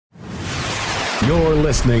You're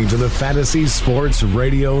listening to the Fantasy Sports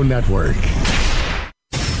Radio Network.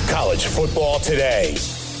 College football today.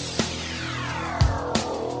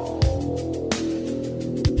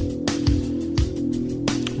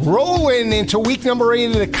 Rolling into week number 8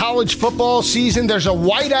 of the college football season. There's a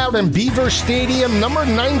whiteout in Beaver Stadium. Number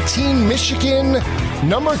 19, Michigan.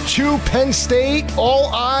 Number 2, Penn State. All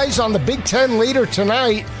eyes on the Big Ten later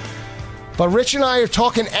tonight. But Rich and I are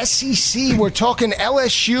talking SEC. We're talking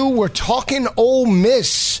LSU. We're talking Ole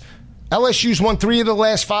Miss. LSU's won 3 of the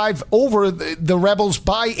last 5 over the Rebels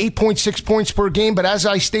by 8.6 points per game. But as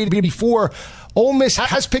I stated before, Ole Miss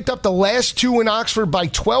has picked up the last 2 in Oxford by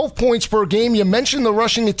 12 points per game. You mentioned the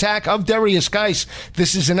rushing attack of Darius Geis.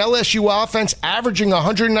 This is an LSU offense averaging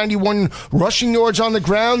 191 rushing yards on the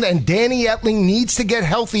ground, and Danny Etling needs to get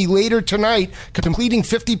healthy later tonight, completing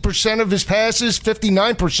 50% of his passes,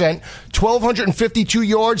 59%, 1,252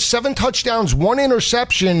 yards, 7 touchdowns, 1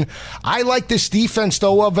 interception. I like this defense,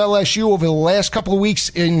 though, of LSU over the last couple of weeks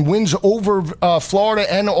in wins over Florida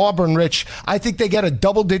and Auburn, Rich. I think they get a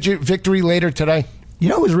double-digit victory later today. You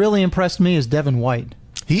know who's really impressed me is Devin White.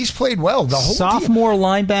 He's played well. The whole sophomore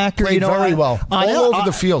linebacker. Played very well. All over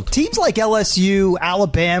the field. Teams like LSU,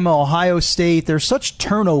 Alabama, Ohio State, there's such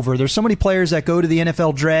turnover. There's so many players that go to the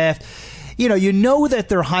NFL draft. You know that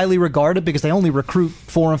they're highly regarded because they only recruit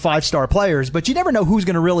 4- and 5-star players, but you never know who's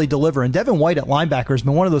going to really deliver. And Devin White at linebacker has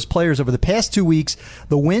been one of those players over the past 2 weeks.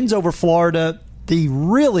 The wins over Florida, the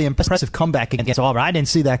really impressive comeback against Auburn. I didn't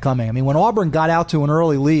see that coming. I mean, when Auburn got out to an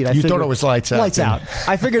early lead, I thought it was lights out. Lights out.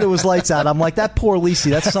 I figured it was lights out. I'm like, that poor Lisi,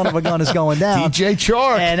 that son of a gun is going down. DJ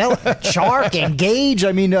Chark. And Chark and Gage.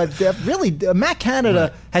 I mean, really, Matt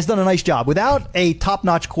Canada has done a nice job. Without a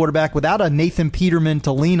top-notch quarterback, without a Nathan Peterman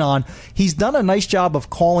to lean on, he's done a nice job of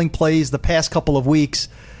calling plays the past couple of weeks.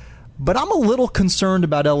 But I'm a little concerned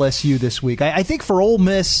about LSU this week. I think for Ole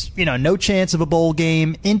Miss, no chance of a bowl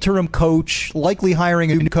game, interim coach, likely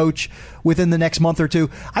hiring a new coach within the next month or 2.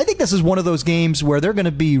 I think this is one of those games where they're going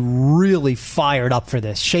to be really fired up for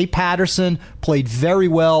this. Shea Patterson played very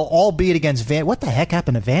well, albeit against what the heck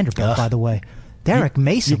happened to Vanderbilt, by the way? Derek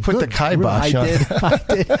Mason. You put the kibosh on. I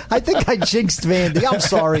did. I think I jinxed Vandy. I'm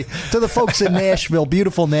sorry. To the folks in Nashville,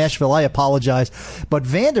 beautiful Nashville, I apologize. But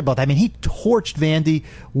Vanderbilt, I mean, he torched Vandy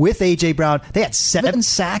with A.J. Brown. They had 7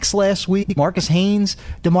 sacks last week. Marcus Haynes,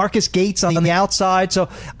 DeMarcus Gates on the outside. So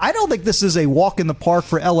I don't think this is a walk in the park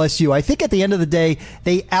for LSU. I think at the end of the day,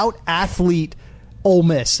 they out-athlete Ole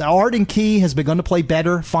Miss. Arden Key has begun to play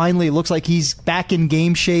better. Finally, it looks like he's back in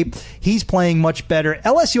game shape. He's playing much better.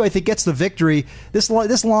 LSU, I think, gets the victory. This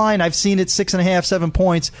line, I've seen it 6.5, 7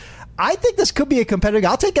 points. I think this could be a competitive.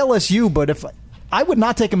 I'll take LSU, but I would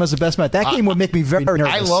not take him as the best bet. That game would make me very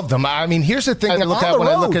nervous. I love them. I mean, here's the thing I look at when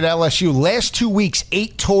I look at LSU. Last 2 weeks,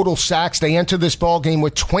 8 total sacks. They enter this ball game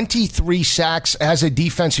with 23 sacks as a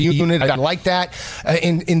defensive unit. I like that.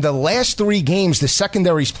 In the last 3 games, the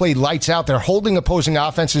secondaries played lights out. They're holding opposing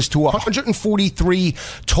offenses to 143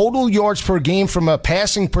 total yards per game from a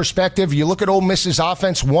passing perspective. You look at Ole Miss's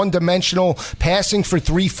offense, one-dimensional, passing for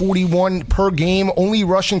 341 per game, only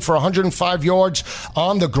rushing for 105 yards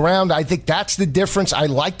on the ground. I think that's the difference. I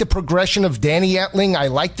like the progression of Danny Etling. I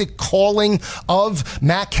like the calling of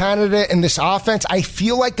Matt Canada in this offense. I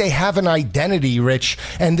feel like they have an identity, Rich,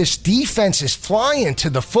 and this defense is flying to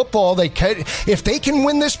the football. If they can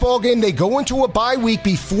win this ball game, they go into a bye week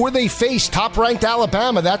before they face top-ranked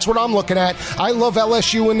Alabama. That's what I'm looking at. I love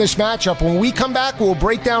LSU in this matchup. When we come back, we'll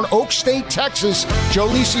break down Oak State, Texas. Joe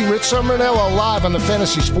Lisi, Rich Summernail, live on the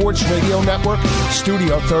Fantasy Sports Radio Network,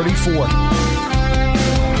 Studio 34.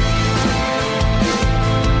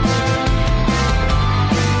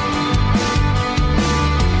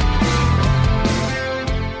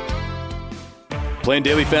 Playing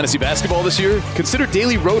daily fantasy basketball this year? Consider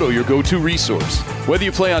Daily Roto your go-to resource. Whether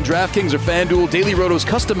you play on DraftKings or FanDuel, Daily Roto's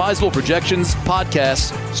customizable projections,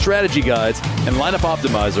 podcasts, strategy guides, and lineup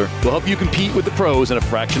optimizer will help you compete with the pros in a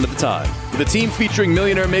fraction of the time. With a team featuring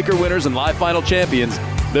Millionaire Maker winners and live final champions,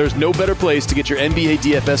 there's no better place to get your NBA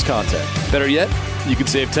DFS content. Better yet, you can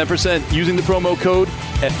save 10% using the promo code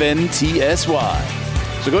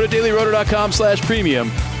FNTSY. So go to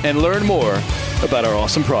dailyroto.com/premium and learn more about our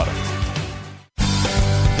awesome product.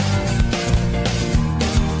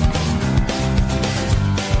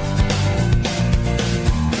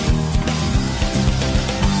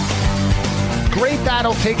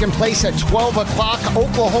 battle taking place at 12 o'clock.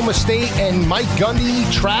 Oklahoma State and Mike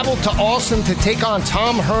Gundy travel to Austin to take on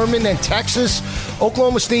Tom Herman and Texas.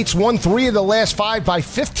 Oklahoma State's won 3 of the last 5 by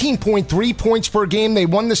 15.3 points per game. They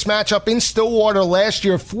won this matchup in Stillwater last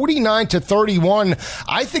year, 49-31.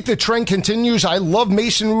 I think the trend continues. I love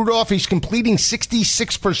Mason Rudolph. He's completing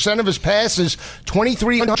 66% of his passes,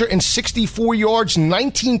 2,364 yards,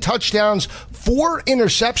 19 touchdowns, 4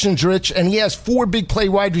 interceptions, Rich, and he has 4 big play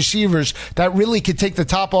wide receivers that really could take the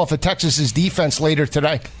top off of Texas's defense later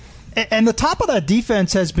today. And the top of that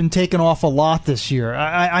defense has been taken off a lot this year.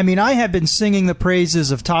 I mean, I have been singing the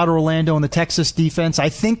praises of Todd Orlando and the Texas defense. I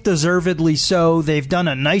think deservedly so. They've done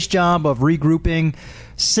a nice job of regrouping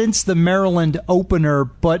since the Maryland opener.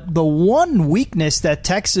 But the one weakness that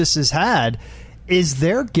Texas has had is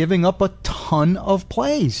they're giving up a ton of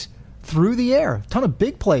plays through the air. A ton of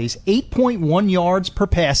big plays. 8.1 yards per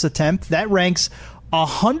pass attempt. That ranks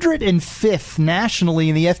 105th nationally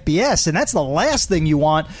in the FBS, and that's the last thing you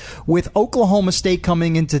want with Oklahoma State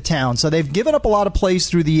coming into town. So they've given up a lot of plays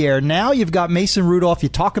through the air. Now you've got Mason Rudolph. You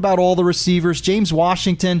talk about all the receivers. James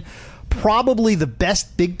Washington, probably the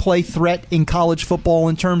best big play threat in college football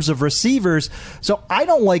in terms of receivers. So I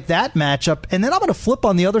don't like that matchup. And then I'm going to flip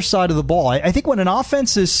on the other side of the ball. I think when an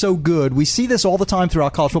offense is so good, we see this all the time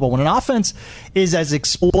throughout college football. When an offense is as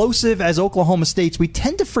explosive as Oklahoma State's, we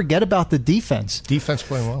tend to forget about the defense. Defense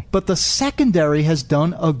playing well. But the secondary has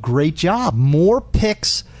done a great job. More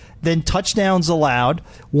picks than touchdowns allowed.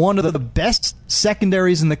 One of the best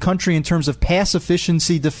secondaries in the country in terms of pass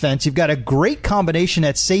efficiency defense. You've got a great combination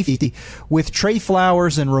at safety with Trey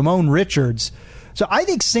Flowers and Ramon Richards. So I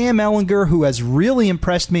think Sam Ehlinger, who has really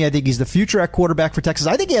impressed me, I think he's the future at quarterback for Texas.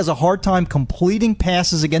 I think he has a hard time completing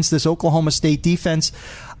passes against this Oklahoma State defense.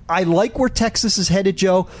 I like where Texas is headed,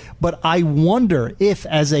 Joe, but I wonder if,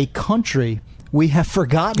 as a country, we have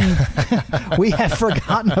forgotten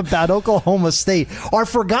about Oklahoma State, our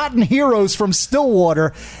forgotten heroes from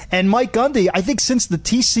Stillwater, and Mike Gundy. I think since the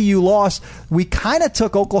TCU loss, we kind of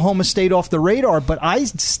took Oklahoma State off the radar, but I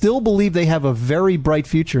still believe they have a very bright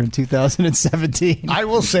future in 2017. I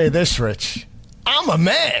will say this, Rich. I'm a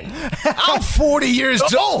man. I'm 40 years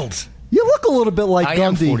old. You look a little bit like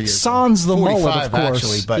Gundy. Sans the mullet, of course.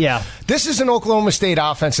 Actually, but yeah. This is an Oklahoma State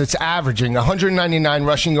offense that's averaging 199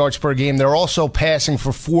 rushing yards per game. They're also passing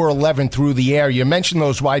for 411 through the air. You mentioned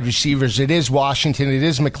those wide receivers. It is Washington. It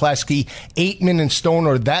is McCleskey, Aitman, and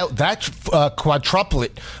Stoner. That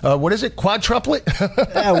quadruplet. What is it? Quadruplet?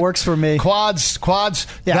 That works for me. Quads.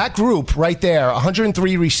 Yeah. That group right there,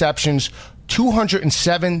 103 receptions,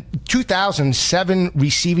 2,007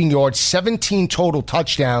 receiving yards, 17 total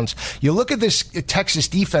touchdowns. You look at this Texas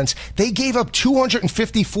defense, they gave up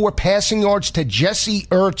 254 passing yards to Jesse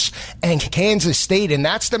Ertz and Kansas State, and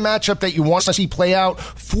that's the matchup that you want to see play out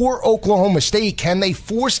for Oklahoma State. Can they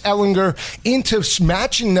force Ehlinger into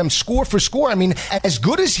matching them score for score? I mean, as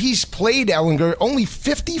good as he's played, Ehlinger, only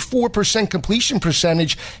 54% completion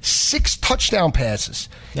percentage, 6 touchdown passes.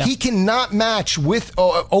 Yeah. He cannot match with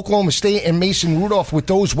Oklahoma State and Mason Rudolph with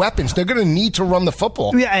those weapons. They're going to need to run the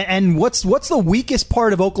football. Yeah, and what's the weakest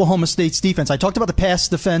part of Oklahoma State's defense? I talked about the pass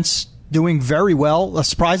defense doing very well,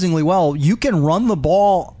 surprisingly well. You can run the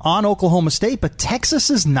ball on Oklahoma State, but Texas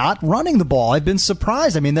is not running the ball. I've been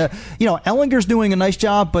surprised. I mean, Ehlinger's doing a nice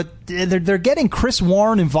job, but they're getting Chris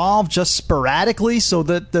Warren involved just sporadically, so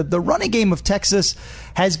the running game of Texas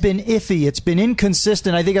has been iffy. It's been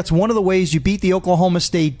inconsistent. I think that's one of the ways you beat the Oklahoma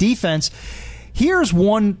State defense. Here's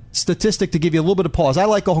one statistic to give you a little bit of pause. I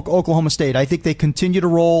like Oklahoma State. I think they continue to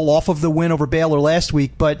roll off of the win over Baylor last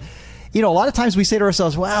week, but a lot of times we say to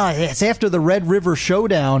ourselves, well, it's after the Red River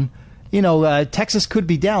Showdown. Texas could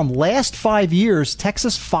be down. Last 5 years,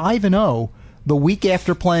 Texas 5-0 the week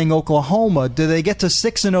after playing Oklahoma. Do they get to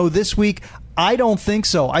 6-0 this week? I don't think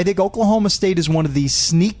so. I think Oklahoma State is one of these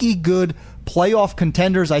sneaky good playoff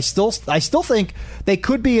contenders. I still think they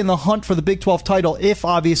could be in the hunt for the Big 12 title if,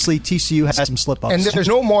 obviously, TCU has some slip-ups. And there's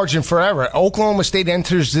no margin for error. Oklahoma State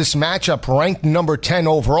enters this matchup ranked number 10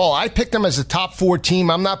 overall. I picked them as a top 4 team.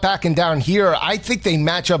 I'm not backing down here. I think they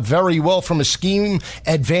match up very well from a scheme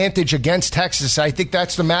advantage against Texas. I think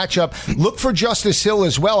that's the matchup. Look for Justice Hill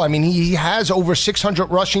as well. I mean, he has over 600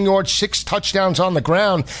 rushing yards, 6 touchdowns on the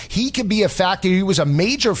ground. He could be a factor. He was a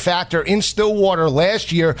major factor in Stillwater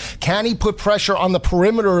last year. Can he put pressure on the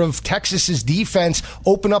perimeter of Texas's defense,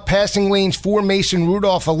 open up passing lanes for Mason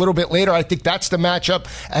Rudolph a little bit later? I think that's the matchup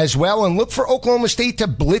as well. And look for Oklahoma State to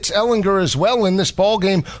blitz Ehlinger as well in this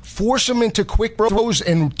ballgame, force him into quick throws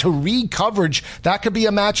and to read coverage. That could be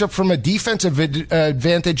a matchup from a defensive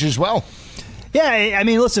advantage as well. Yeah, I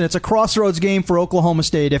mean, listen, it's a crossroads game for Oklahoma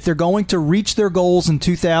State. If they're going to reach their goals in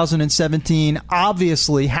 2017,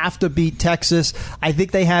 obviously have to beat Texas. I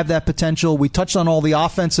think they have that potential. We touched on all the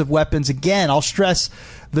offensive weapons. Again, I'll stress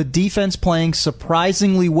the defense playing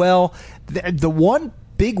surprisingly well. The one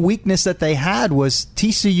big weakness that they had was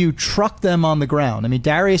TCU trucked them on the ground. I mean,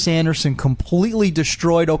 Darius Anderson completely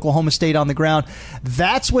destroyed Oklahoma State on the ground.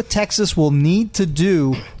 That's what Texas will need to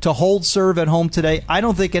do to hold serve at home today. I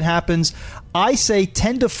don't think it happens. I say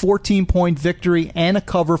 10 to 14 point victory and a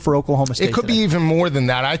cover for Oklahoma State. It could be even more than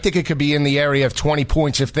that. I think it could be in the area of 20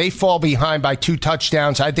 points. If they fall behind by 2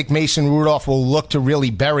 touchdowns, I think Mason Rudolph will look to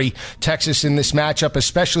really bury Texas in this matchup,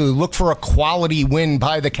 especially look for a quality win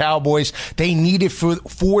by the Cowboys. They need it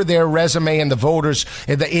for their resume and the voters.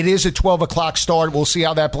 It is a 12 o'clock start. We'll see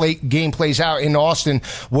how that game plays out in Austin.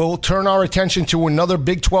 We'll turn our attention to another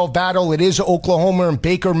Big 12 battle. It is Oklahoma and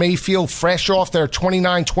Baker Mayfield, fresh off their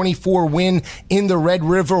 29-24 win in the Red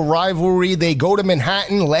River rivalry. They go to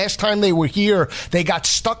Manhattan. Last time they were here, they got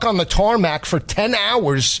stuck on the tarmac for 10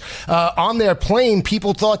 hours on their plane.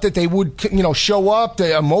 People thought that they would, show up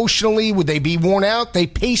emotionally. Would they be worn out? They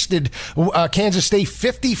pasted Kansas State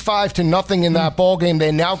 55-0 in that ball game.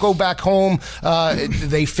 They now go back home.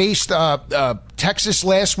 They faced Texas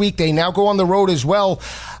last week. They now go on the road as well.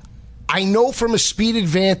 I know from a speed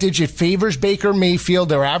advantage, it favors Baker Mayfield.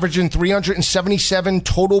 They're averaging 377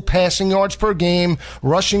 total passing yards per game,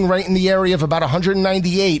 rushing right in the area of about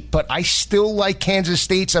 198. But I still like Kansas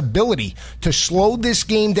State's ability to slow this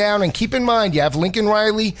game down. And keep in mind, you have Lincoln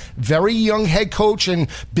Riley, very young head coach, and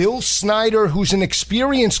Bill Snyder, who's an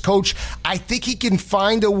experienced coach. I think he can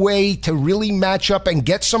find a way to really match up and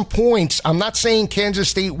get some points. I'm not saying Kansas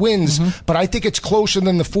State wins, but I think it's closer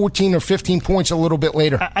than the 14 or 15 points a little bit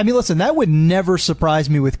later. I mean, listen, that would never surprise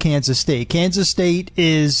me with Kansas State. Kansas State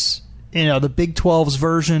is, the Big 12's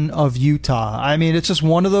version of Utah. I mean, it's just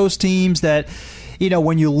one of those teams that,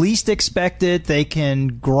 when you least expect it, they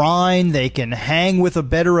can grind, they can hang with a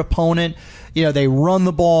better opponent. They run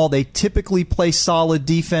the ball, they typically play solid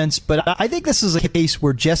defense. But I think this is a case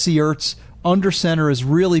where Jesse Ertz under center is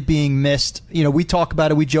really being missed. We talk about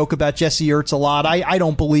it, we joke about Jesse Ertz a lot. I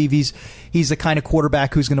don't believe he's the kind of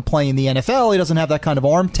quarterback who's going to play in the NFL. He doesn't have that kind of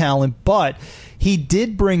arm talent, but he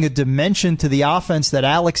did bring a dimension to the offense that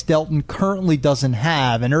Alex Delton currently doesn't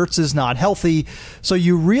have, and Ertz is not healthy, so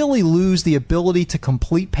you really lose the ability to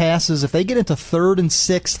complete passes. If they get into 3rd and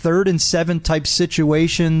 6, 3rd and 7 type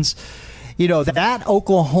situations, that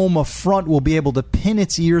Oklahoma front will be able to pin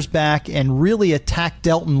its ears back and really attack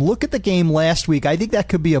Delton. Look at the game last week. I think that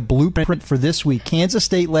could be a blueprint for this week. Kansas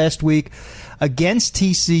State last week against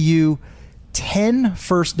TCU, 10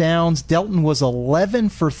 first downs. Delton was 11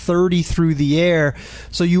 for 30 through the air.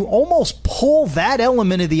 So you almost pull that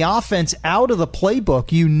element of the offense out of the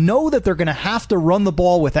playbook. You know that they're going to have to run the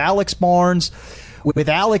ball with Alex Barnes. With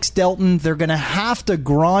Alex Delton, they're going to have to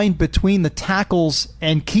grind between the tackles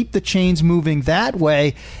and keep the chains moving that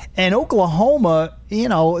way. And Oklahoma,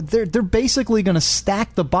 they're basically going to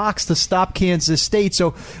stack the box to stop Kansas State.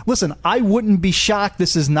 So, listen, I wouldn't be shocked.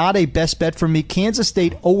 This is not a best bet for me. Kansas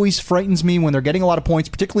State always frightens me when they're getting a lot of points,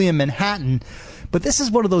 particularly in Manhattan. But this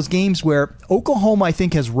is one of those games where Oklahoma, I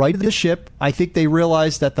think, has righted the ship. I think they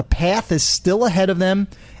realize that the path is still ahead of them.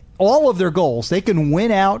 All of their goals. They can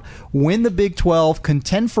win out, win the Big 12,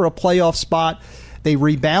 contend for a playoff spot. They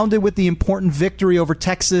rebounded with the important victory over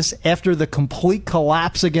Texas after the complete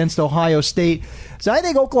collapse against Ohio State. So I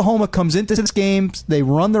think Oklahoma comes into this game, they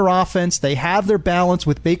run their offense, they have their balance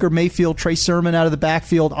with Baker Mayfield, Trey Sermon out of the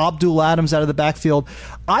backfield, Abdul Adams out of the backfield.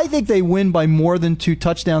 I think they win by more than 2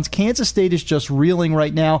 touchdowns. Kansas State is just reeling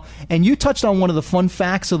right now. And you touched on one of the fun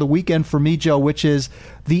facts of the weekend for me, Joe, which is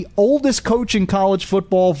the oldest coach in college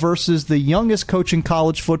football versus the youngest coach in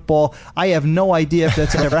college football. I have no idea if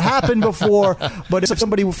that's ever happened before, but if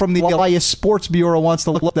somebody from the Elias Sports Bureau wants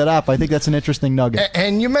to look that up, I think that's an interesting nugget.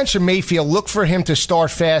 And you mentioned Mayfield. Look for him to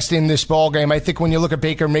start fast in this ballgame. I think when you look at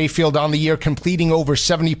Baker Mayfield on the year, completing over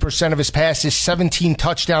 70% of his passes, 17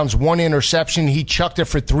 touchdowns, 1 interception. He chucked it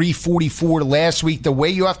for 344 last week. The way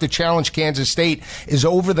you have to challenge Kansas State is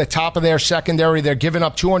over the top of their secondary. They're giving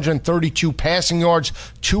up 232 passing yards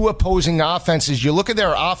to opposing offenses. You look at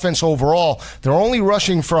their offense overall, they're only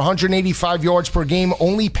rushing for 185 yards per game,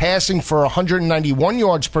 only passing for 191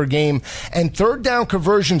 yards per game, and third down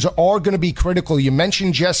conversions are going to be critical. You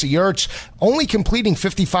mentioned Jesse Ertz, only completing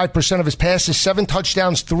 55% of his passes, 7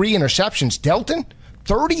 touchdowns, 3 interceptions. Delton,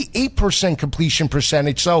 38% completion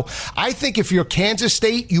percentage. So I think if you're Kansas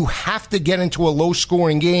State, you have to get into a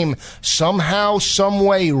low-scoring game somehow, some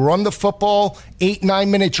way, run the football,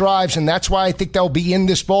 8-9-minute drives, and that's why I think they'll be in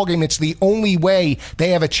this ballgame. It's the only way they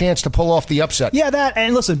have a chance to pull off the upset. Yeah,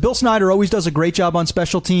 and listen, Bill Snyder always does a great job on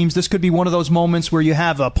special teams. This could be one of those moments where you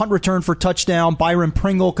have a punt return for touchdown. Byron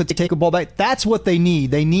Pringle could take a ball back. That's what they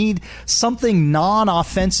need. They need something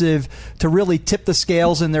non-offensive to really tip the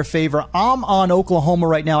scales in their favor. I'm on Oklahoma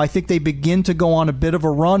right now. I think they begin to go on a bit of a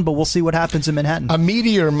run, but we'll see what happens in Manhattan. A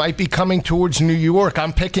meteor might be coming towards New York.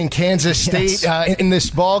 I'm picking Kansas State in this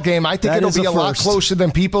ballgame. I think it'll be a lot closer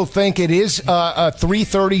than people think. It is a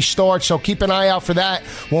 3:30 start, so keep an eye out for that.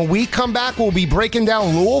 When we come back, we'll be breaking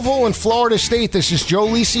down Louisville and Florida State. This is Joe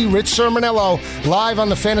Lisi, Rich Sermonello, live on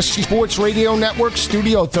the Fantasy Sports Radio Network,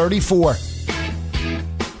 Studio 34.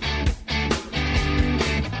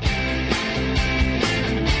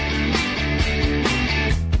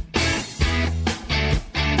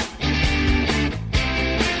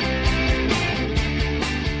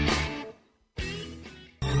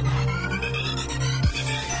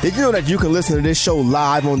 Did you know that you can listen to this show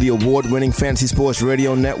live on the award-winning Fantasy Sports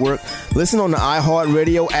Radio Network? Listen on the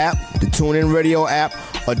iHeartRadio app, the TuneIn Radio app,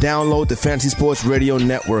 or download the Fantasy Sports Radio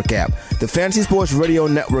Network app. The Fantasy Sports Radio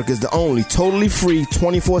Network is the only totally free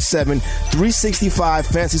 24/7, 365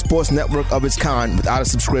 fantasy sports network of its kind without a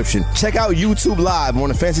subscription. Check out YouTube Live on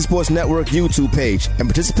the Fantasy Sports Network YouTube page and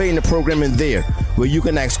participate in the programming there, where you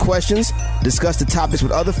can ask questions, discuss the topics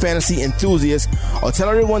with other fantasy enthusiasts, or tell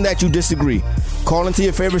everyone that you disagree. Call into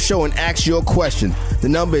your favorite show and ask your question. The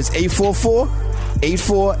number is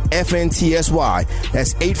 844-84-FNTSY.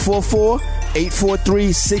 That's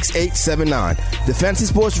 844-843-6879. The Fantasy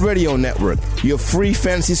Sports Radio Network, your free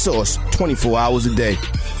fantasy source 24 hours a day.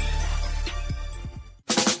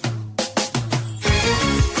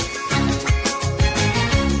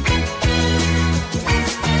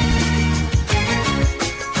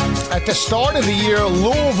 At the start of the year,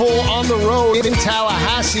 Louisville on the road in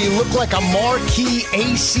Tallahassee looked like a marquee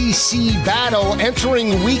ACC battle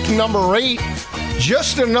entering week number 8.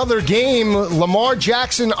 Just another game. Lamar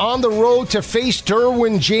Jackson on the road to face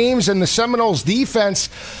Derwin James and the Seminoles defense.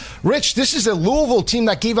 Rich, this is a Louisville team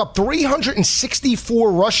that gave up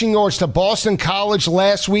 364 rushing yards to Boston College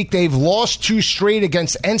last week. They've lost 2 straight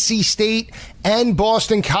against NC State and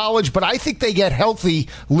Boston College, but I think they get healthy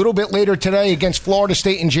a little bit later today against Florida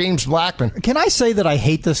State and James Blackman. Can I say that I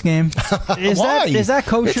hate this game? Why? Is that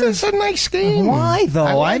kosher? It's a nice game. Why,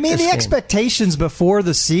 though? I mean, the expectations before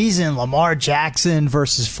the season, Lamar Jackson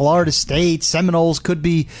versus Florida State, Seminoles could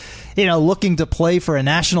be, looking to play for a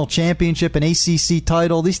national championship, an ACC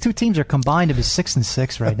title. These two teams are combined to be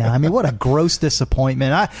 6-6 right now. I mean, what a gross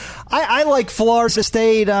disappointment. I like Florida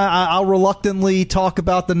State. I'll reluctantly talk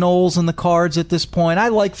about the Noles and the Cards at this point. I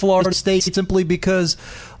like Florida State simply because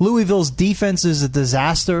Louisville's defense is a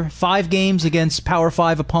disaster. 5 games against Power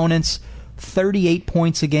 5 opponents, 38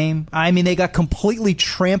 points a game. I mean, they got completely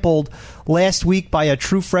trampled last week by a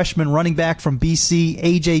true freshman running back from BC,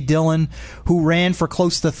 A.J. Dillon, who ran for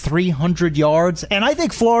close to 300 yards. And I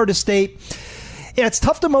think Florida State, it's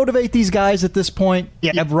tough to motivate these guys at this point.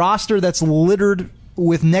 You have a roster that's littered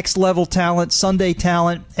with next-level talent, Sunday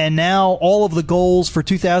talent, and now all of the goals for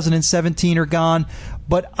 2017 are gone.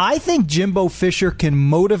 But I think Jimbo Fisher can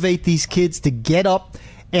motivate these kids to get up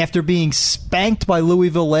after being spanked by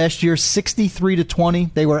Louisville last year,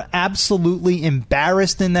 63-20. They were absolutely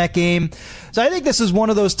embarrassed in that game. So I think this is one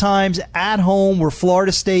of those times at home where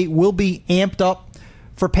Florida State will be amped up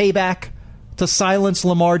for payback to silence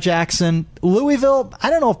Lamar Jackson. Louisville, I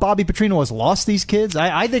don't know if Bobby Petrino has lost these kids.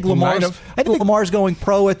 I think Lamar's going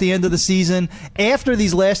pro at the end of the season. After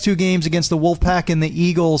these last 2 games against the Wolfpack and the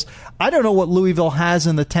Eagles, I don't know what Louisville has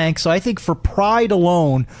in the tank. So I think for pride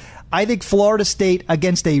alone, I think Florida State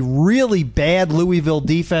against a really bad Louisville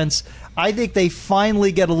defense, I think they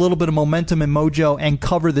finally get a little bit of momentum and mojo and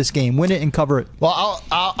cover this game. Win it and cover it. Well,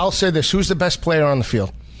 I'll say this. Who's the best player on the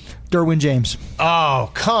field? Derwin James.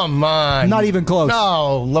 Oh, come on. Not even close.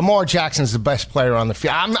 No, Lamar Jackson's the best player on the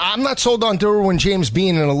field. I'm not sold on Derwin James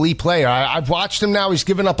being an elite player. I've watched him now. He's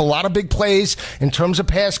given up a lot of big plays in terms of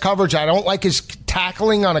pass coverage. I don't like his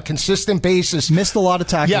tackling on a consistent basis. Missed a lot of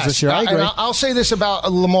tackles this year. I agree. I'll say this about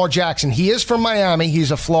Lamar Jackson. He is from Miami.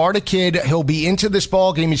 He's a Florida kid. He'll be into this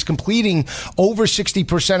ball game. He's completing over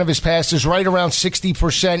 60% of his passes, right around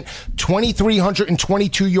 60%,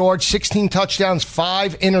 2,322 yards, 16 touchdowns,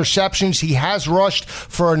 5 interceptions. He has rushed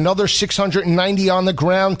for another 690 on the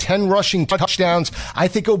ground, 10 rushing touchdowns. I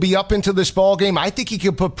think he'll be up into this ball game. I think he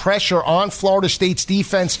can put pressure on Florida State's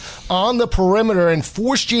defense on the perimeter and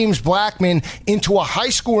force James Blackman into into a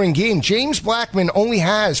high-scoring game. James Blackman only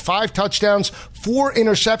has 5 touchdowns, 4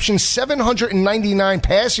 interceptions, 799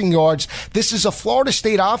 passing yards. This is a Florida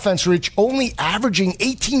State offense, Rich, only averaging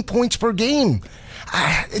 18 points per game.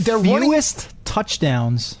 They're fewest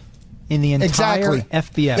touchdowns in the entire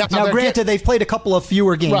FBS. Yeah, now, granted, they've played a couple of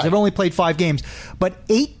fewer games. Right. They've only played 5 games. But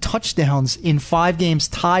 8 touchdowns in 5 games,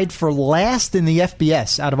 tied for last in the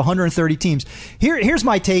FBS out of 130 teams. Here's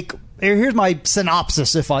my take. Here's my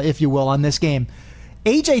synopsis, if you will, on this game.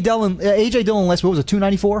 A.J. Dillon last week, what was it,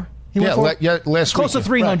 294? Last close week. to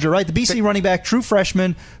 300, right? The BC running back, true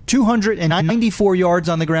freshman, 294 yards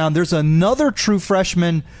on the ground. There's another true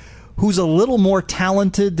freshman who's a little more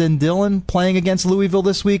talented than Dillon playing against Louisville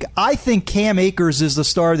this week. I think Cam Akers is the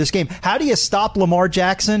star of this game. How do you stop Lamar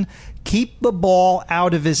Jackson? Keep the ball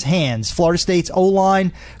out of his hands. Florida State's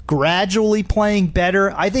O-line gradually playing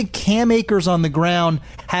better. I think Cam Akers on the ground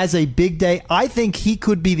has a big day. I think he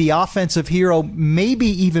could be the offensive hero, maybe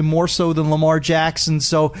even more so than Lamar Jackson.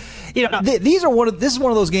 So, this is one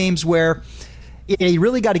of those games where you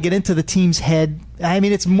really got to get into the team's head. I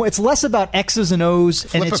mean, it's less about X's and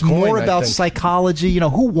O's, and it's more about psychology.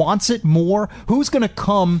 Who wants it more? Who's going to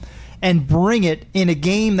come and bring it in a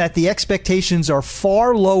game that the expectations are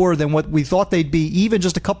far lower than what we thought they'd be even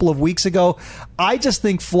just a couple of weeks ago? I just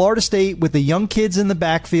think Florida State, with the young kids in the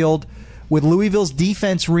backfield, with Louisville's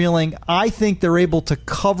defense reeling, I think they're able to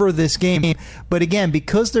cover this game. But again,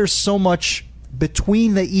 because there's so much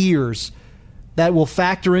between the ears that will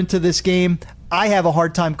factor into this game, I have a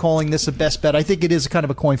hard time calling this a best bet. I think it is kind of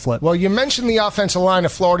a coin flip. Well, you mentioned the offensive line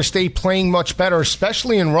of Florida State playing much better,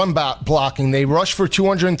 especially in run blocking. They rushed for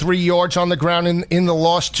 203 yards on the ground in the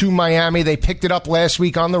loss to Miami. They picked it up last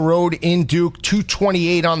week on the road in Duke,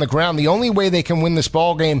 228 on the ground. The only way they can win this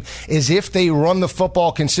ball game is if they run the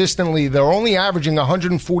football consistently. They're only averaging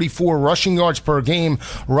 144 rushing yards per game,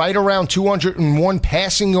 right around 201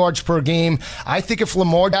 passing yards per game. I think if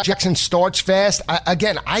Lamar Jackson starts fast,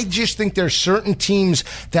 I just think there's certain teams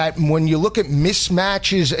that when you look at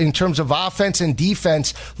mismatches in terms of offense and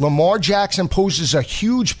defense, Lamar Jackson poses a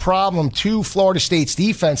huge problem to Florida State's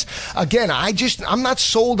defense. Again, I'm not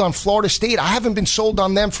sold on Florida State. I haven't been sold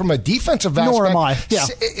on them from a defensive aspect. Nor am I. Yeah.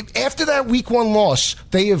 After that week 1 loss,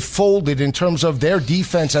 they have folded in terms of their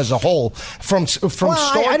defense as a whole from start to finish.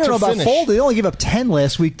 I don't know about folded. They only gave up 10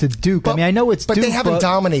 last week to Duke. I know it's Duke, but they haven't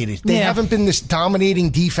dominated. They Yeah. haven't been this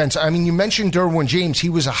dominating defense. I mean, you mentioned Derwin James. He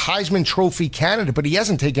was a Heisman Trophy candidate, but he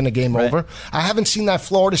hasn't taken a game over. I haven't seen that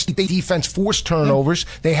Florida State defense force turnovers.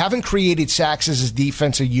 They haven't created sacks as a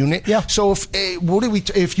defensive unit. Yeah. So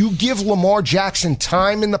if you give Lamar Jackson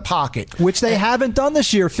time in the pocket, which they haven't done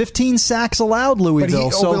this year, 15 sacks allowed, Louisville.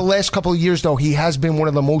 But over the last couple of years, though, he has been one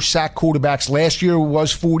of the most sacked quarterbacks. Last year it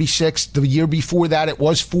was 46. The year before that it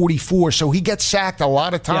was 44. So he gets sacked a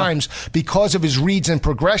lot of times because of his reads and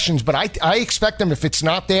progressions. But I expect him, if it's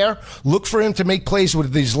not there, look for him to make plays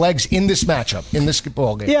with his legs in this matchup, in this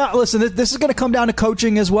ball game. Yeah, listen, this is going to come down to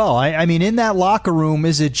coaching as well. I mean, in that locker room,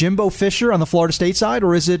 is it Jimbo Fisher on the Florida State side,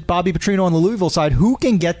 or is it Bobby Petrino on the Louisville side? Who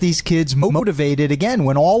can get these kids motivated? Again,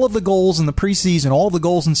 when all of the goals in the preseason, all the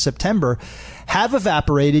goals in September have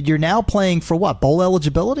evaporated, you're now playing for what? Bowl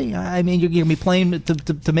eligibility? I mean, you're going to be playing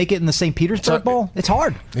to make it in the St. Petersburg Bowl? It's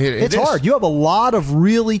hard. It's hard. You have a lot of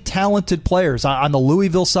really talented players on the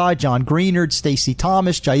Louisville side. John Greenard, Stacey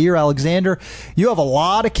Thomas, Jair Alexander. You have a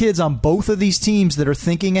lot of kids on both of these teams that are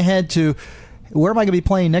thinking ahead to, where am I going to be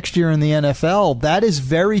playing next year in the NFL? That is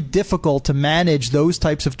very difficult to manage those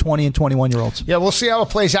types of 20 and 21-year-olds. Yeah, we'll see how it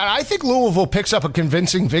plays out. I think Louisville picks up a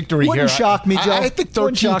convincing victory Wouldn't here. shock me, Joe. I think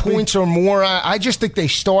 13 points or more. I just think they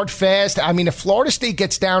start fast. I mean, if Florida State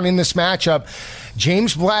gets down in this matchup,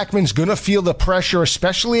 James Blackman's going to feel the pressure,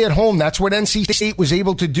 especially at home. That's what NC State was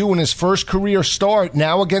able to do in his first career start.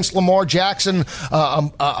 Now against Lamar Jackson,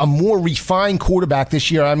 a more refined quarterback this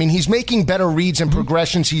year. I mean, he's making better reads and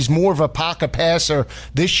progressions. He's more of a pocket passer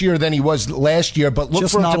this year than he was last year. But look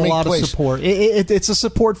just for him not to make a lot plays. of support. It's a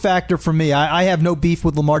support factor for me. I have no beef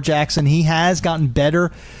with Lamar Jackson. He has gotten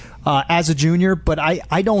better as a junior, but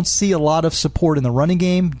I don't see a lot of support in the running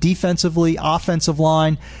game, defensively, offensive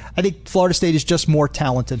line. I think Florida State is just more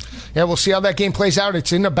talented. Yeah, we'll see how that game plays out.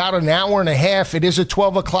 It's in about an hour and a half. It is a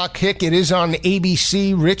 12 o'clock kick. It is on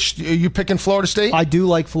ABC. Rich, are you picking Florida State? I do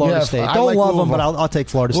like Florida State. Don't like love Louisville. them, but I'll take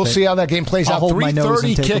Florida State. We'll see how that game plays out.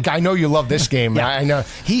 3:30 kick. Them. I know you love this game. Yeah. I know.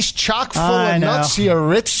 He's chock full of nuts here.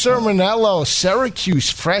 Rich Sermonello, Syracuse,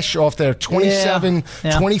 fresh off their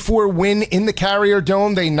 27-24 win in the Carrier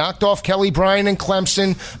Dome. They knocked off Kelly Bryant and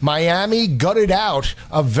Clemson. Miami gutted out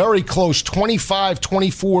a very close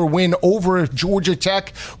 25-24 score win over Georgia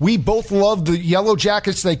Tech. We both love the Yellow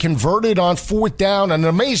Jackets. They converted on fourth down. An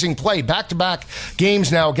amazing play. Back-to-back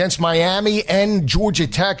games now against Miami and Georgia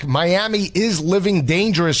Tech. Miami is living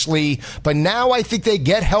dangerously, but now I think they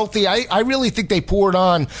get healthy. I really think they poured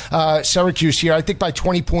on Syracuse here. I think by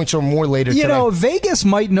 20 points or more later today. You know, Vegas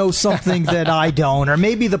might know something that I don't, or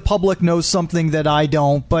maybe the public knows something that I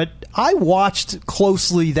don't, but I watched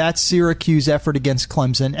closely that Syracuse effort against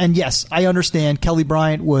Clemson, and yes, I understand Kelly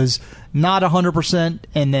Bryant was not 100%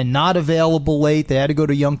 and then not available late. They had to go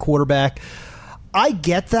to a young quarterback. I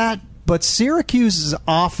get that, but Syracuse's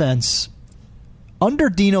offense under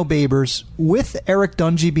Dino Babers with Eric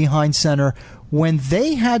Dungey behind center, when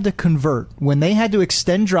they had to convert, when they had to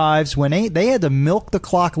extend drives, when they had to milk the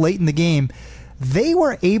clock late in the game, they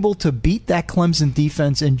were able to beat that Clemson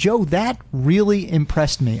defense, and Joe, that really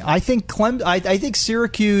impressed me. I think I think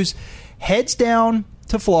Syracuse heads down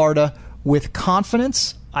to Florida with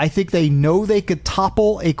confidence. I think they know they could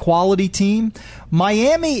topple a quality team.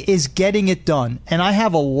 Miami is getting it done, and I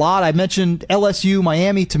have a lot. I mentioned LSU,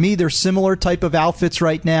 Miami. To me, they're similar type of outfits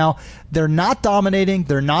right now. They're not dominating.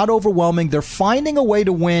 They're not overwhelming. They're finding a way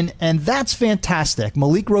to win, and that's fantastic.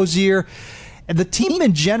 Malik Rozier. The team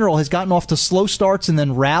in general has gotten off to slow starts and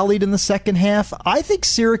then rallied in the second half. I think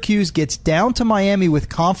Syracuse gets down to Miami with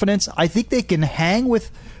confidence. I think they can hang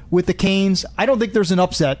with the Canes. I don't think there's an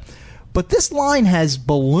upset. But this line has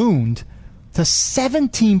ballooned to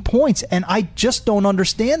 17 points, and I just don't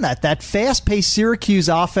understand that. That fast-paced Syracuse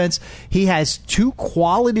offense, he has two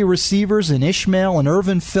quality receivers in Ishmael and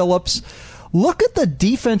Irvin Phillips. Look at the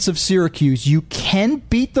defense of Syracuse. You can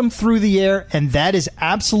beat them through the air, and that is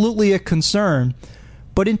absolutely a concern.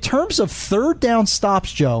 But in terms of third down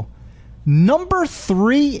stops, Joe, number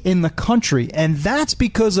 3 in the country, and that's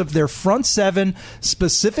because of their front seven,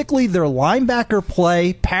 specifically their linebacker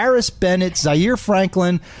play, Paris Bennett, Zaire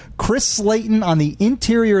Franklin, Chris Slayton on the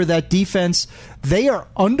interior of that defense. They are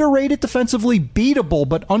underrated defensively, beatable,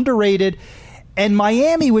 but underrated. And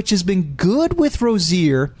Miami, which has been good with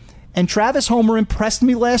Rozier, and Travis Homer impressed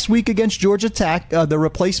me last week against Georgia Tech, the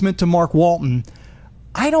replacement to Mark Walton.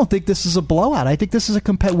 I don't think this is a blowout. I think this is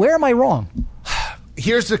a Where am I wrong?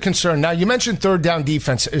 Here's the concern. Now, you mentioned third down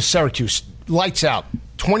defense. Syracuse, lights out.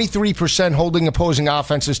 23% holding opposing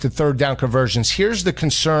offenses to third down conversions. Here's the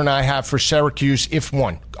concern I have for Syracuse, if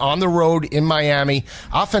one. On the road in Miami,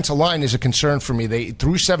 offensive line is a concern for me.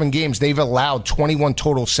 Through 7 games, they've allowed 21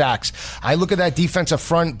 total sacks. I look at that defensive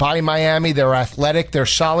front by Miami. They're athletic. They're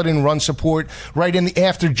solid in run support.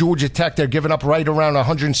 After Georgia Tech, they're giving up right around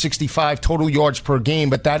 165 total yards per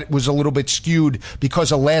game, but that was a little bit skewed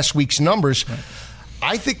because of last week's numbers. Right.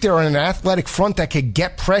 I think they're an athletic front that could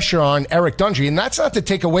get pressure on Eric Dungey, and that's not to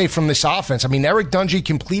take away from this offense. I mean, Eric Dungey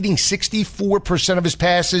completing 64% of his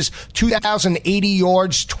passes, 2,080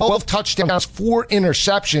 yards, 12 touchdowns, 4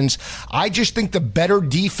 interceptions. I just think the better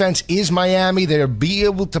defense is Miami. They'll be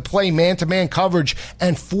able to play man-to-man coverage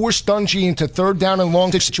and force Dungey into third down and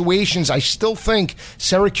long situations. I still think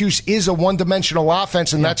Syracuse is a one-dimensional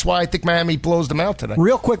offense, and that's why I think Miami blows them out today.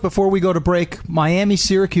 Real quick before we go to break, Miami,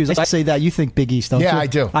 Syracuse, I say that. You think Big East, don't you? Yeah, I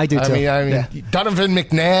do. I do, too. I mean, Donovan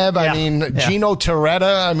McNabb. Gino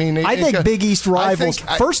Torretta. I think Big East rivals.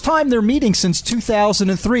 First time they're meeting since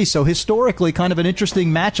 2003, so historically kind of an interesting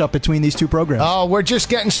matchup between these two programs. Oh, we're just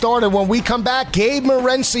getting started. When we come back, Gabe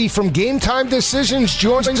Morency from Game Time Decisions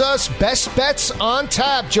joins us. Best Bets on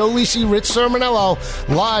Tap. Joe Lisi, Rich Sermonello,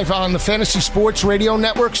 live on the Fantasy Sports Radio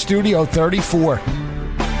Network, Studio 34.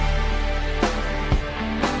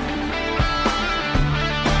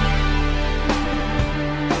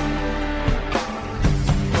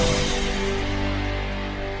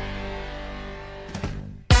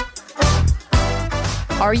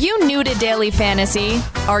 Are you new to daily fantasy?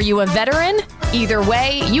 Are you a veteran? Either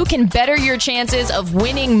way, you can better your chances of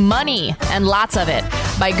winning money, and lots of it,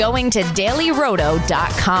 by going to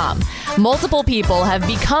dailyroto.com. Multiple people have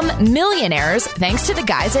become millionaires thanks to the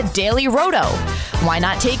guys at Daily Roto. Why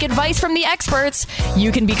not take advice from the experts?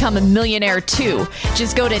 You can become a millionaire too.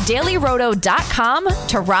 Just go to dailyroto.com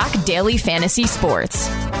to rock daily fantasy sports.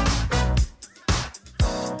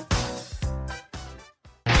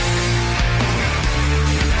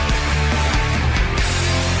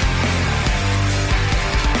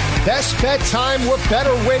 Best Bet time. What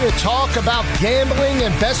better way to talk about gambling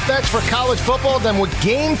and best bets for college football than with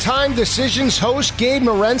Game Time Decisions host Gabe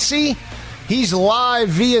Morency? He's live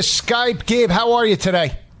via Skype. Gabe, how are you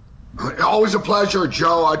today? Always a pleasure,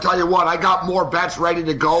 Joe. I tell you what, I got more bets ready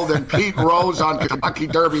to go than Pete Rose on Kentucky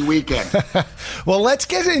Derby weekend. Well, let's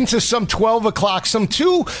get into some 12 o'clock, some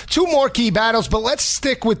two more key battles, but let's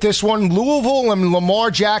stick with this one. Louisville and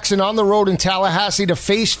Lamar Jackson on the road in Tallahassee to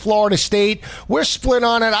face Florida State. We're split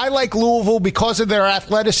on it. I like Louisville because of their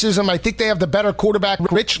athleticism. I think they have the better quarterback.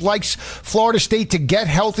 Rich likes Florida State to get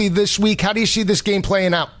healthy this week. How do you see this game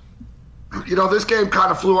playing out? You know, this game kind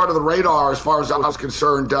of flew under the radar as far as I was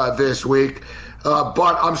concerned this week.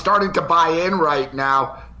 But I'm starting to buy in right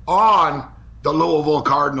now on the Louisville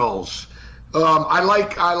Cardinals. I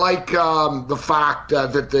like the fact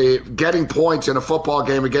that the getting points in a football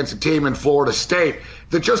game against a team in Florida State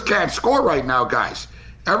that just can't score right now, guys.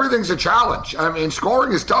 Everything's a challenge. I mean,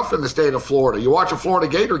 scoring is tough in the state of Florida. You watch a Florida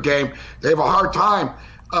Gator game, they have a hard time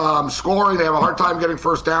scoring. They have a hard time getting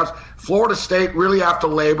first downs. Florida State really have to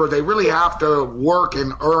labor. They really have to work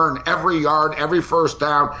and earn every yard, every first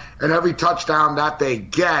down, and every touchdown that they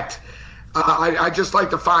get. I just like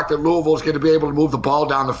the fact that Louisville is going to be able to move the ball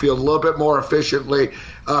down the field a little bit more efficiently.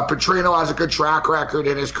 Petrino has a good track record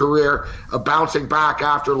in his career of bouncing back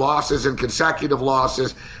after losses and consecutive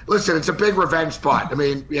losses. Listen, it's a big revenge spot. I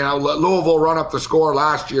mean, you know, Louisville run up the score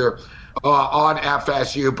last year on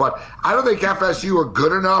FSU, but I don't think FSU are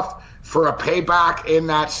good enough for a payback in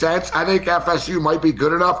that sense. I think FSU might be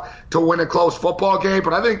good enough to win a close football game,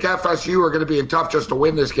 but I think FSU are going to be in tough just to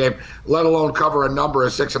win this game, let alone cover a number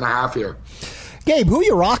of 6.5 here. Gabe, who are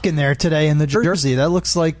you rocking there today in the jersey? That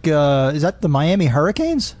looks like, is that the Miami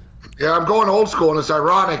Hurricanes? Yeah, I'm going old school, and it's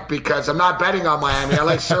ironic because I'm not betting on Miami. I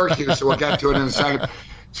like Syracuse, so we'll get to it in a second.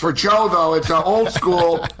 For Joe, though, it's old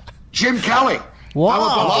school Jim Kelly. Wow,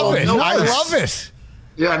 I love it. I love it.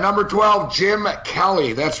 Yeah, number 12, Jim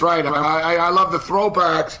Kelly. That's right. I love the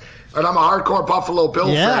throwbacks, and I'm a hardcore Buffalo Bill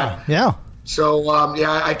fan. Yeah. So,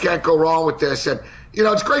 I can't go wrong with this. And, you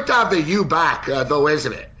know, it's great to have the U back, though,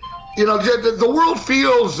 isn't it? You know, the world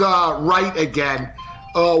feels right again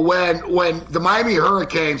when the Miami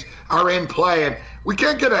Hurricanes are in play. And we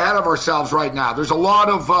can't get ahead of ourselves right now. There's a lot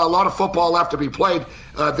of football left to be played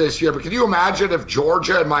this year. But can you imagine if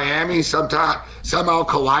Georgia and Miami somehow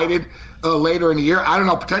collided later in the year? I don't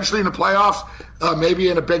know, potentially in the playoffs, maybe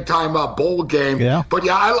in a big-time bowl game. Yeah. But,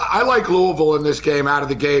 yeah, I like Louisville in this game out of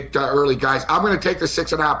the gate early, guys. I'm going to take the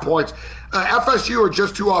 6.5 points. FSU are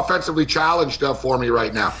just too offensively challenged for me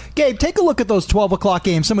right now. Gabe, take a look at those 12 o'clock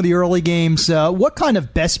games, some of the early games. What kind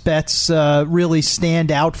of best bets really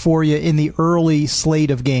stand out for you in the early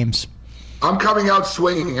slate of games? I'm coming out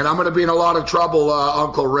swinging, and I'm going to be in a lot of trouble,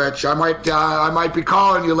 Uncle Rich. I might be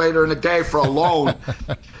calling you later in the day for a loan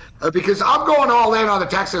because I'm going all in on the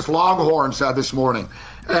Texas Longhorns this morning.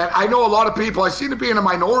 And I know a lot of people, I seem to be in a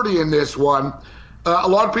minority in this one. A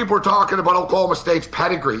lot of people are talking about Oklahoma State's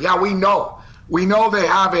pedigree. Yeah, we know. We know they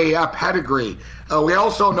have a pedigree. We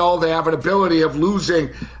also know they have an ability of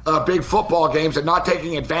losing big football games and not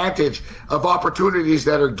taking advantage of opportunities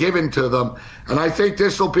that are given to them. And I think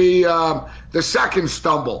this will be the second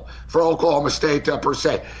stumble for Oklahoma State per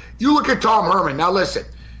se. You look at Tom Herman. Now, listen,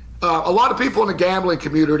 a lot of people in the gambling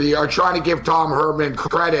community are trying to give Tom Herman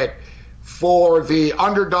credit for the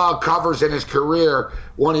underdog covers in his career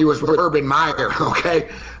when he was with Urban Meyer, okay?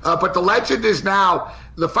 But the legend is now,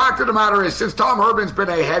 the fact of the matter is, since Tom Herman's been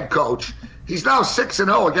a head coach, he's now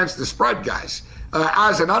 6-0 against the spread, guys,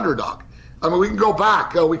 as an underdog. I mean, we can go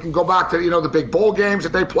back. We can go back to, you know, the big bowl games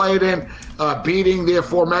that they played in, beating the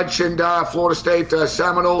aforementioned Florida State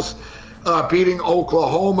Seminoles, beating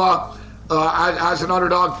Oklahoma, as an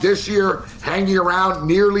underdog this year, hanging around,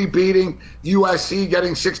 nearly beating USC,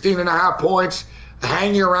 getting 16.5 points,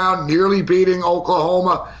 hanging around, nearly beating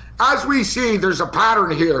Oklahoma. As we see, there's a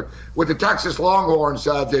pattern here with the Texas Longhorns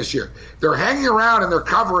this year. They're hanging around and they're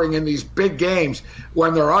covering in these big games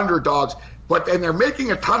when they're underdogs, and they're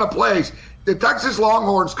making a ton of plays. The Texas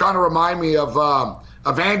Longhorns kind of remind me of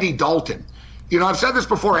Andy Dalton. You know, I've said this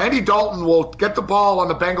before. Andy Dalton will get the ball on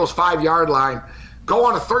the Bengals' 5-yard line, go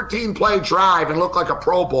on a 13-play drive and look like a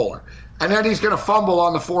Pro Bowler. And then he's going to fumble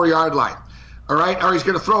on the 4-yard line, all right? Or he's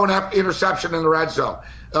going to throw an interception in the red zone,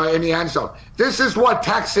 in the end zone. This is what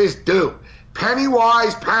Texas do. Penny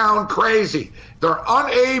wise, pound crazy. They're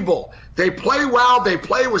unable. They play well. They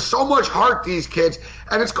play with so much heart, these kids.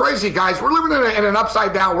 And it's crazy, guys. We're living in an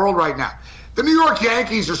upside-down world right now. The New York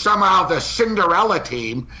Yankees are somehow the Cinderella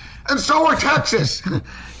team, and so are Texas.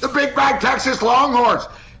 The big bag Texas Longhorns.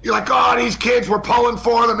 You're like, oh, these kids, we're pulling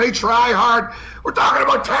for them. They try hard. We're talking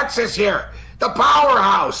about Texas here, the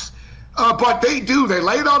powerhouse. But they do. They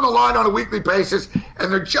lay it on the line on a weekly basis,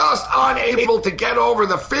 and they're just unable to get over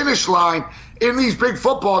the finish line in these big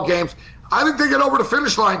football games. I think they get over the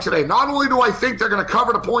finish line today. Not only do I think they're going to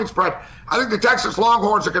cover the point spread, I think the Texas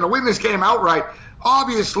Longhorns are going to win this game outright.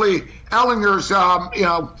 Obviously, Ehlinger's,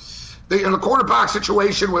 the quarterback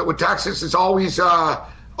situation with Texas is always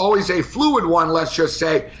a fluid one, let's just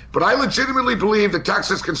say. But I legitimately believe that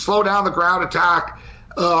Texas can slow down the ground attack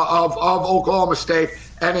of Oklahoma State.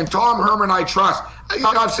 And in Tom Herman, I trust.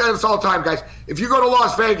 I've said this all the time, guys. If you go to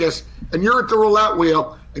Las Vegas and you're at the roulette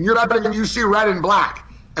wheel and you're not betting, you see red and black,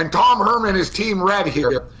 and Tom Herman is team red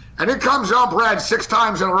here, and it comes up red 6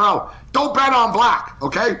 times in a row, don't bet on black,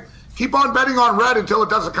 okay? Keep on betting on red until it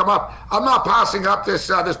doesn't come up. I'm not passing up this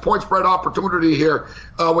point spread opportunity here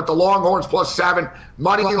with the Longhorns +7,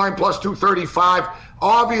 money line +235.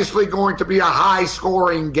 Obviously going to be a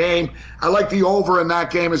high-scoring game. I like the over in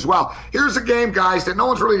that game as well. Here's a game, guys, that no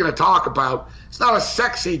one's really going to talk about. It's not a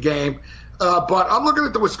sexy game, but I'm looking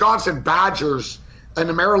at the Wisconsin Badgers and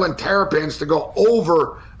the Maryland Terrapins to go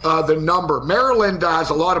over the number. Maryland has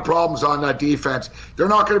a lot of problems on that defense. They're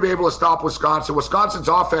not going to be able to stop Wisconsin. Wisconsin's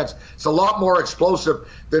offense is a lot more explosive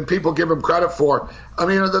than people give them credit for. I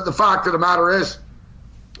mean, the fact of the matter is,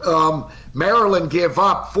 Maryland give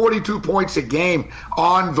up 42 points a game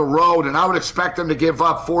on the road, and I would expect them to give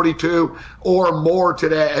up 42 or more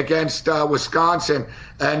today against Wisconsin.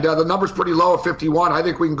 And the number's pretty low at 51. I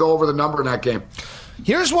think we can go over the number in that game.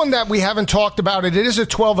 Here's one that we haven't talked about. It is a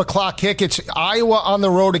 12 o'clock kick. It's Iowa on the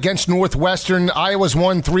road against Northwestern. Iowa's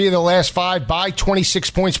won 3 of the last 5 by 26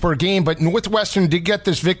 points per game, but Northwestern did get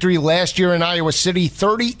this victory last year in Iowa City,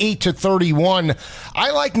 38-31. I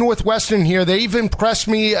like Northwestern here. They've impressed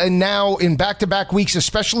me now in back-to-back weeks,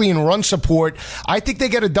 especially in run support. I think they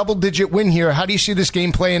get a double-digit win here. How do you see this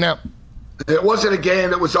game playing out? It wasn't a game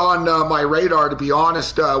that was on my radar, to be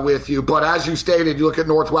honest with you, but as you stated, you look at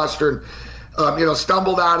Northwestern,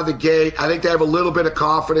 stumbled out of the gate. I think they have a little bit of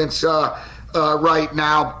confidence right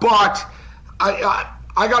now, but I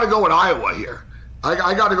got to go with Iowa here.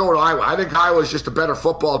 I got to go with Iowa. I think Iowa is just a better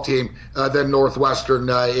football team than Northwestern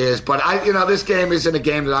is. But this game isn't a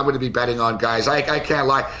game that I'm going to be betting on, guys. I can't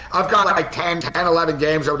lie. I've got like 10, 11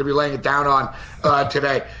 games I'm going to be laying it down on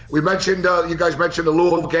today. We mentioned, you guys mentioned the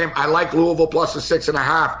Louisville game. I like Louisville plus the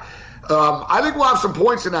 6.5. I think we'll have some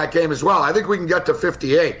points in that game as well. I think we can get to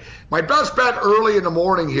 58. My best bet early in the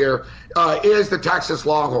morning here is the Texas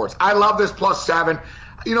Longhorns. I love this +7.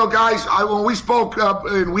 Guys, when we spoke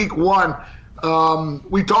in week 1,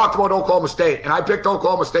 we talked about Oklahoma State, and I picked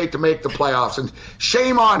Oklahoma State to make the playoffs. And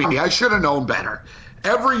shame on me. I should have known better.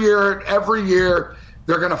 Every year,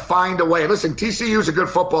 they're going to find a way. Listen, TCU is a good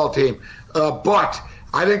football team, but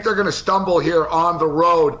I think they're going to stumble here on the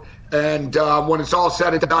road. And when it's all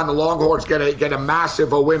said and done, the Longhorns get a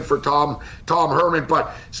massive win for Tom Herman.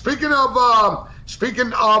 But speaking of the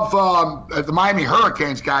Miami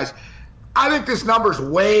Hurricanes, guys, I think this number's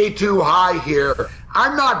way too high here.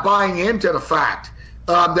 I'm not buying into the fact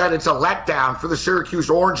that it's a letdown for the Syracuse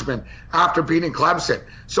Orangemen after beating Clemson.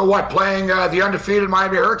 So what, playing the undefeated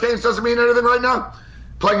Miami Hurricanes doesn't mean anything right now?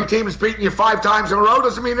 Playing a team that's beaten you 5 times in a row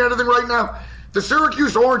doesn't mean anything right now? The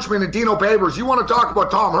Syracuse Orangemen and Dino Babers, you want to talk about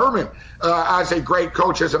Tom Herman as a great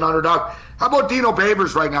coach, as an underdog. How about Dino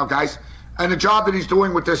Babers right now, guys? And the job that he's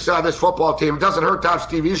doing with this football team. It doesn't hurt to have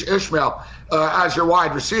Steve Ishmael as your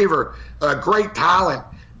wide receiver. Great talent.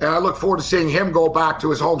 And I look forward to seeing him go back to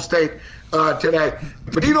his home state today.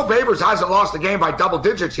 But Dino Babers hasn't lost a game by double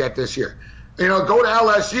digits yet this year. Go to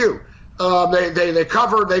LSU. They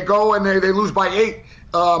cover, they go, and they lose by 8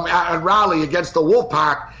 at Raleigh against the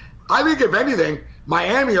Wolfpack. I think, if anything,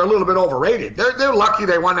 Miami are a little bit overrated. They're lucky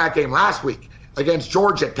they won that game last week against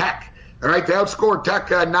Georgia Tech. All right, they outscored Tech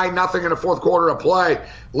 9-0 in the fourth quarter of play.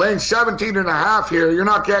 Laying 17.5 here, you're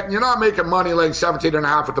not making money laying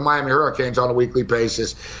 17.5 with the Miami Hurricanes on a weekly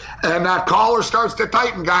basis. And that collar starts to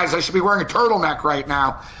tighten, guys. I should be wearing a turtleneck right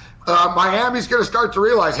now. Miami's going to start to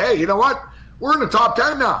realize, hey, you know what? We're in the top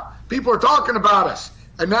 10 now. People are talking about us.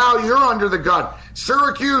 And now you're under the gun.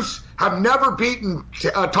 Syracuse have never beaten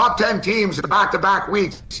top 10 teams in back-to-back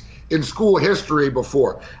weeks in school history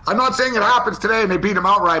before. I'm not saying it happens today and they beat them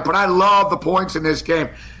outright, but I love the points in this game.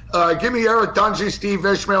 Give me Eric Dungey, Steve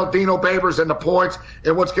Ishmael, Dino Babers, and the points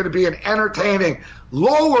in what's going to be an entertaining,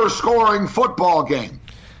 lower-scoring football game.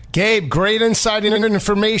 Gabe, great insight and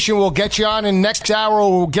information. We'll get you on in next hour.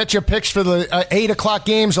 We'll get your picks for the 8 o'clock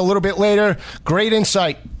games a little bit later. Great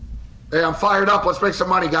insight. Hey, I'm fired up. Let's make some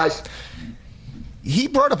money, guys. He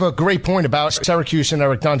brought up a great point about Syracuse and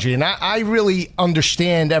Eric Dungey, and I really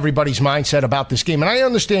understand everybody's mindset about this game, and I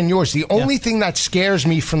understand yours. The only thing that scares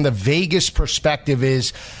me from the Vegas perspective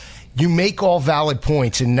is you make all valid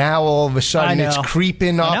points, and now all of a sudden it's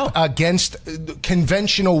creeping up against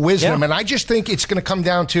conventional wisdom, and I just think it's going to come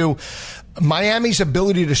down to Miami's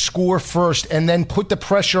ability to score first and then put the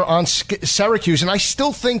pressure on Syracuse. And I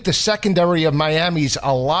still think the secondary of Miami's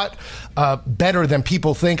a lot better than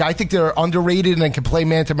people think. I think they're underrated and can play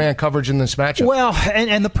man-to-man coverage in this matchup. Well,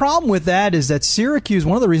 and the problem with that is that Syracuse,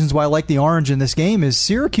 one of the reasons why I like the orange in this game is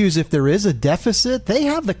Syracuse, if there is a deficit, they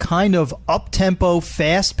have the kind of up-tempo,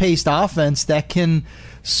 fast-paced offense that can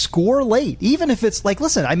score late, even if it's like,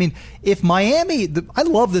 listen, I mean, if Miami, I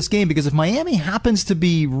love this game because if Miami happens to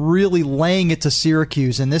be really laying it to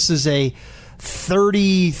Syracuse and this is a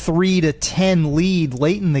 33-10 lead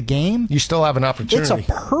late in the game, you still have an opportunity. It's a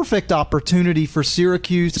perfect opportunity for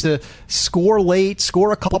Syracuse to score late,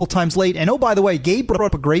 score a couple times late. And oh, by the way, Gabe brought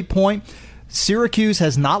up a great point. Syracuse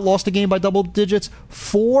has not lost a game by double digits,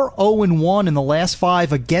 4-0-1 in the last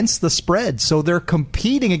 5 against the spread. So they're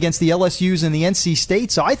competing against the LSUs and the NC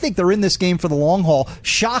State. So I think they're in this game for the long haul.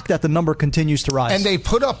 Shocked that the number continues to rise. And they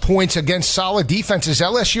put up points against solid defenses.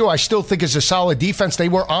 LSU, I still think, is a solid defense. They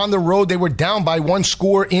were on the road. They were down by 1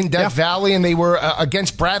 score in Death Valley, and they were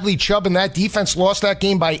against Bradley Chubb, and that defense lost that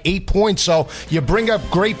game by 8 points. So you bring up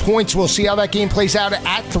great points. We'll see how that game plays out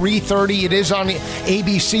at 3:30. It is on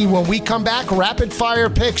ABC. When we come back, rapid fire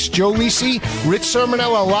picks. Joe Lisi, Rich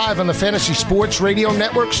Sermonella live on the Fantasy Sports Radio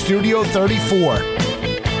Network, Studio 34.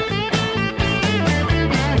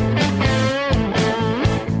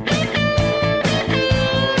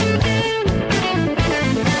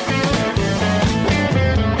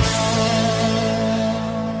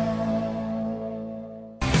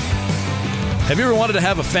 Have you ever wanted to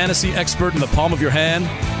have a fantasy expert in the palm of your hand?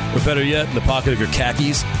 Or better yet, in the pocket of your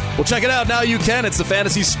khakis? Well, check it out. Now you can. It's the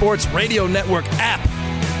Fantasy Sports Radio Network app.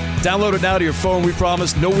 Download it now to your phone, we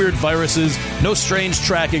promise. No weird viruses, no strange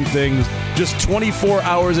tracking things. Just 24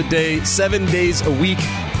 hours a day, 7 days a week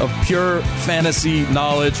of pure fantasy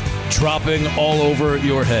knowledge dropping all over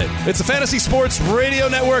your head. It's the Fantasy Sports Radio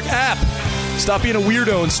Network app. Stop being a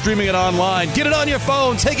weirdo and streaming it online. Get it on your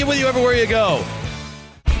phone. Take it with you everywhere you go.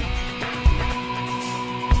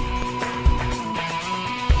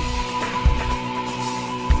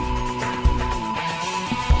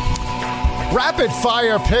 Rapid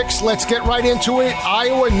fire picks. Let's get right into it.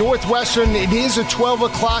 Iowa, Northwestern. It is a 12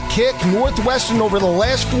 o'clock kick. Northwestern over the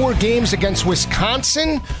last 4 games against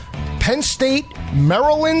Wisconsin, Penn State,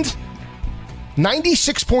 Maryland.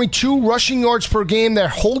 96.2 rushing yards per game. They're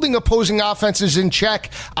holding opposing offenses in check.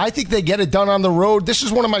 I think they get it done on the road. This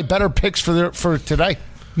is one of my better picks for today.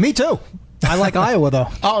 Me too. I like Iowa, though.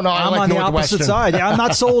 Oh, no, I'm like on the opposite side. Yeah, I'm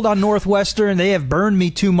not sold on Northwestern. They have burned me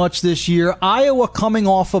too much this year. Iowa coming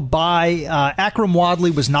off a bye. Akram Wadley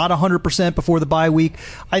was not 100% before the bye week.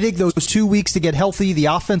 I think those 2 weeks to get healthy. The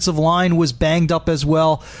offensive line was banged up as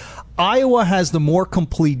well. Iowa has the more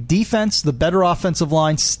complete defense, the better offensive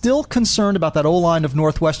line. Still concerned about that O-line of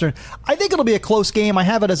Northwestern. I think it'll be a close game. I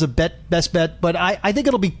have it as a best bet, but I think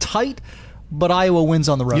it'll be tight. But Iowa wins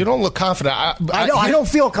on the road. You don't look confident. I don't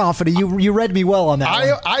feel confident. You read me well on that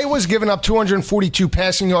one. Iowa's given up 242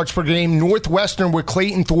 passing yards per game. Northwestern, with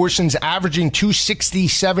Clayton Thorson's averaging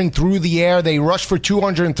 267 through the air. They rushed for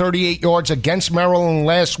 238 yards against Maryland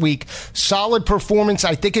last week. Solid performance.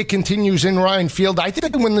 I think it continues in Ryan Field. I think they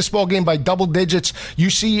can win this ball game by double digits. You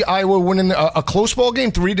see Iowa winning a close ball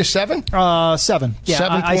game, 3-7? 7. Yeah,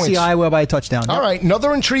 7 points. I see Iowa by a touchdown. All right.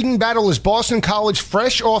 Another intriguing battle is Boston College,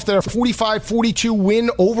 fresh off their 45-42 win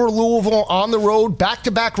over Louisville on the road.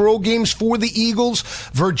 Back-to-back road games for the Eagles.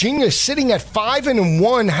 Virginia, sitting at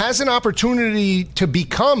 5-1, has an opportunity to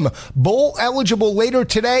become bowl eligible later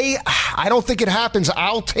today. I don't think it happens.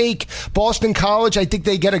 I'll take Boston College. I think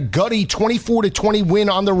they get a gutty 24-20 win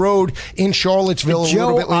on the road in Charlottesville. Joe, a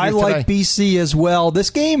little bit later I like today. BC as well. This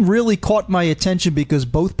game really caught my attention because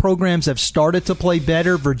both programs have started to play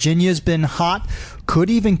better. Virginia's been hot. Could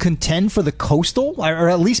even contend for the Coastal, or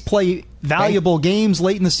at least play valuable games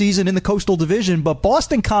late in the season in the Coastal Division. But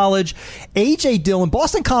Boston College, A.J. Dillon,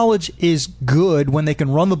 Boston College is good when they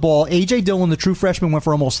can run the ball. A.J. Dillon, the true freshman, went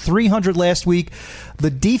for almost 300 last week.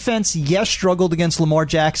 The defense, yes, struggled against Lamar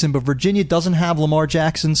Jackson, but Virginia doesn't have Lamar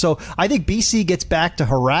Jackson. So I think BC gets back to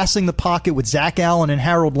harassing the pocket with Zach Allen and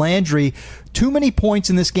Harold Landry. Too many points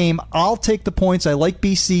in this game. I'll take the points. I like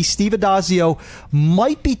BC. Steve Adazio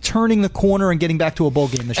might be turning the corner and getting back to a bowl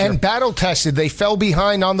game this year. And battle-tested. They fell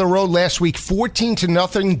behind on the road last week,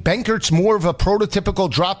 14-0. Benkert's more of a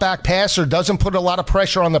prototypical drop-back passer, doesn't put a lot of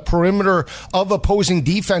pressure on the perimeter of opposing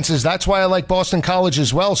defenses. That's why I like Boston College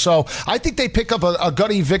as well. So I think they pick up a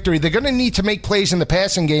gutty victory. They're going to need to make plays in the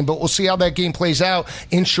passing game, but we'll see how that game plays out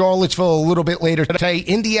in Charlottesville a little bit later today.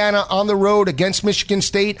 Indiana on the road against Michigan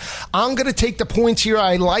State. I'm going to take the points here.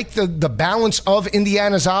 I like the balance of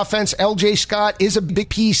Indiana's offense. L.J. Scott is a big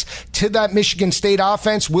piece to that Michigan State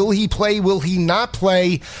offense. Will he play? Will he not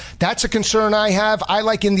play? That's a concern I have. I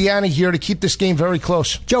like Indiana here to keep this game very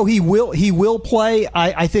close. Joe, he will play.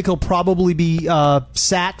 I think he'll probably be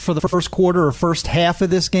sat for the first quarter or first half of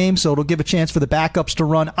this game, so it'll give a chance for the backups to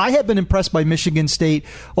run. I have been impressed by Michigan State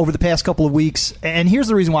over the past couple of weeks, and here's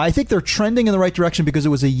the reason why. I think they're trending in the right direction because it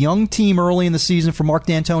was a young team early in the season for Mark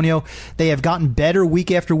D'Antonio. They have gotten better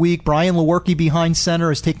week after week. Brian Lewerke behind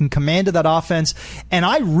center is taking command of that offense, and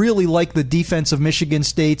I really like the defense of Michigan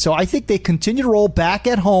State, so I think they continue to roll back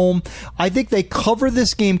at home. I think they cover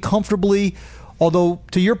this game comfortably. Although,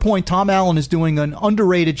 to your point, Tom Allen is doing an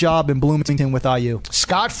underrated job in Bloomington with IU.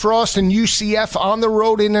 Scott Frost and UCF on the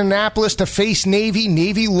road in Annapolis to face Navy.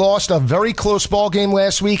 Navy lost a very close ball game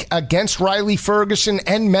last week against Riley Ferguson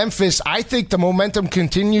and Memphis. I think the momentum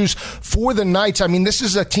continues for the Knights. I mean, this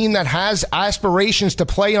is a team that has aspirations to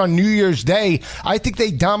play on New Year's Day. I think they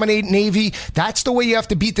dominate Navy. That's the way you have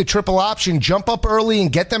to beat the triple option. Jump up early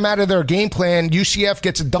and get them out of their game plan. UCF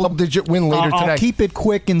gets a double-digit win later today. I'll keep it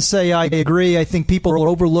quick and say I agree. I think people are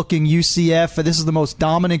overlooking UCF. This is the most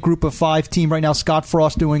dominant group of 5 team right now. Scott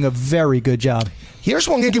Frost doing a very good job. Here's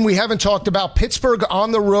one game we haven't talked about. Pittsburgh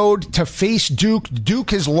on the road to face Duke.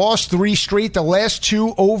 Duke has lost 3 straight, the last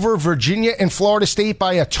 2 over Virginia and Florida State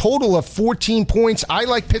by a total of 14 points. I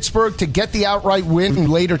like Pittsburgh to get the outright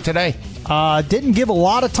win later today. Didn't give a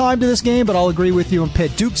lot of time to this game, but I'll agree with you and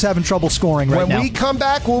Pitt. Duke's having trouble scoring right now. When we come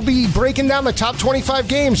back, we'll be breaking down the top 25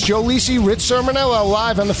 games. Joe Lisi, Rich Sermonello,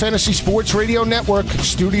 live on the Fantasy Sports Radio Network,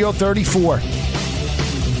 Studio 34.